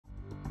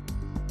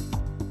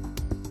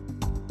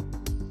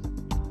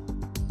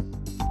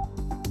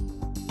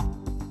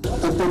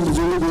open the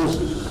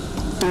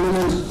volleyball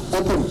tournament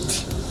open.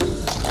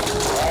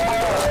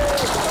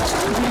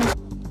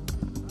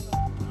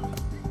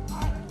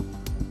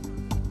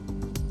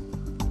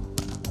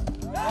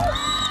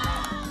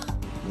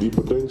 The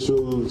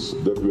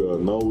potentials that we are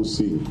now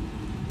seeing,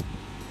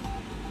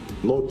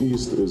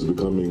 Northeast is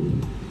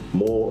becoming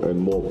more and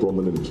more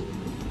prominent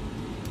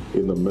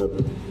in the map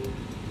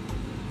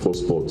for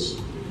sports.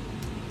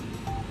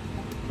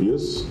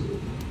 Yes,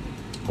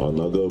 and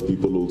other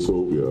people also,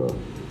 we are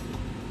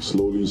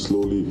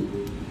slowly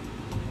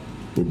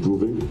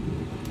improving.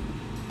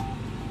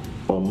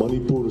 Our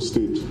Manipur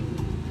state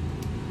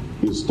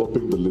is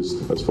topping the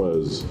list as far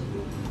as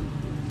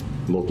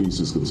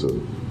Northeast is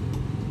concerned.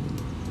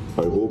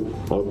 I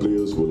hope our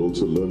players will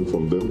also learn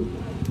from them,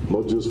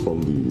 not just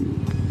from the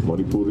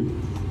Manipuri,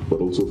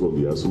 but also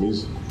from the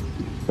Assamese,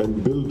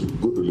 and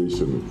build good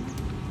relation.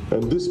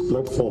 And this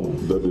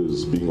platform that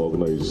is being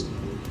organized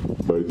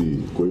by the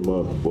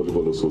Kohima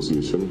Volleyball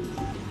Association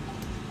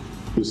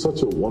is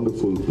such a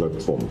wonderful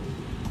platform.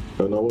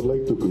 And I would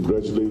like to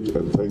congratulate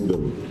and thank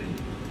them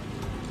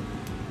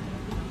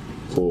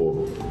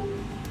for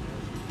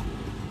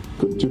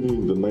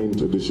continuing the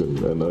 9th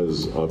edition. And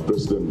as our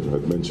president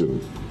had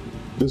mentioned,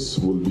 this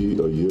will be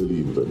a yearly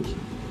event.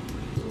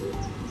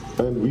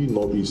 And we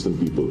Northeastern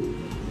people,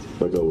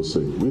 like I was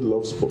saying, we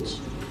love sports.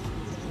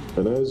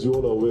 And as you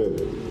all are aware,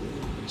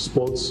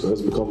 sports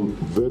has become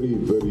very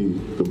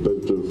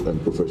competitive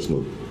and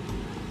professional.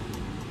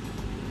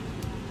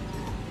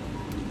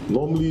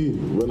 Normally,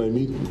 when I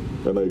meet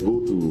and I go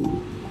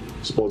to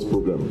sports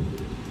program,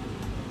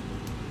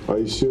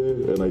 I share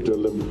and I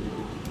tell them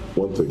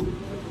one thing.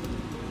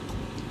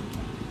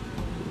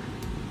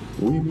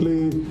 We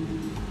play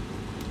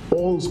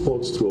all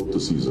sports throughout the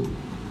season,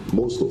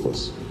 most of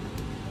us.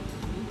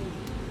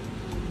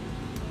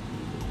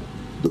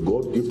 The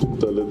God-gifted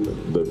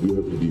talent that we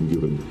have been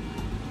given,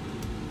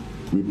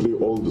 we play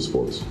all the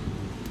sports.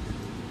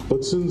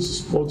 But since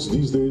sports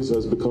these days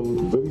has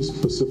become very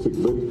specific,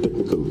 very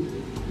technical,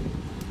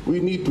 we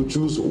need to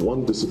choose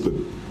one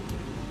discipline.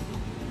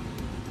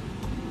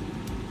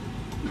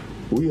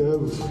 We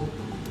have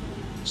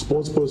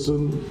sports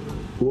persons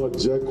who are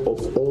jack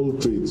of all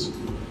trades,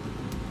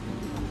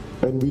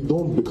 and we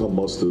don't become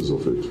masters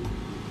of it.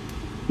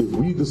 If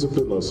we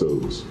discipline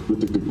ourselves with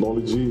the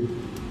technology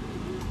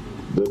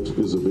that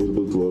is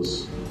available to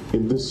us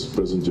in this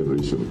present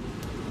generation,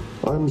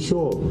 I'm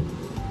sure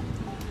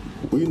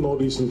we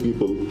Northeastern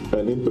people,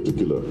 and in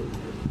particular,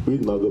 we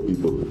Naga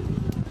people,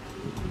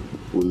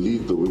 will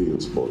lead the way in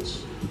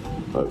sports.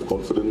 I have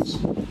confidence,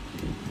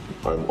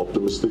 I'm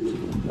optimistic,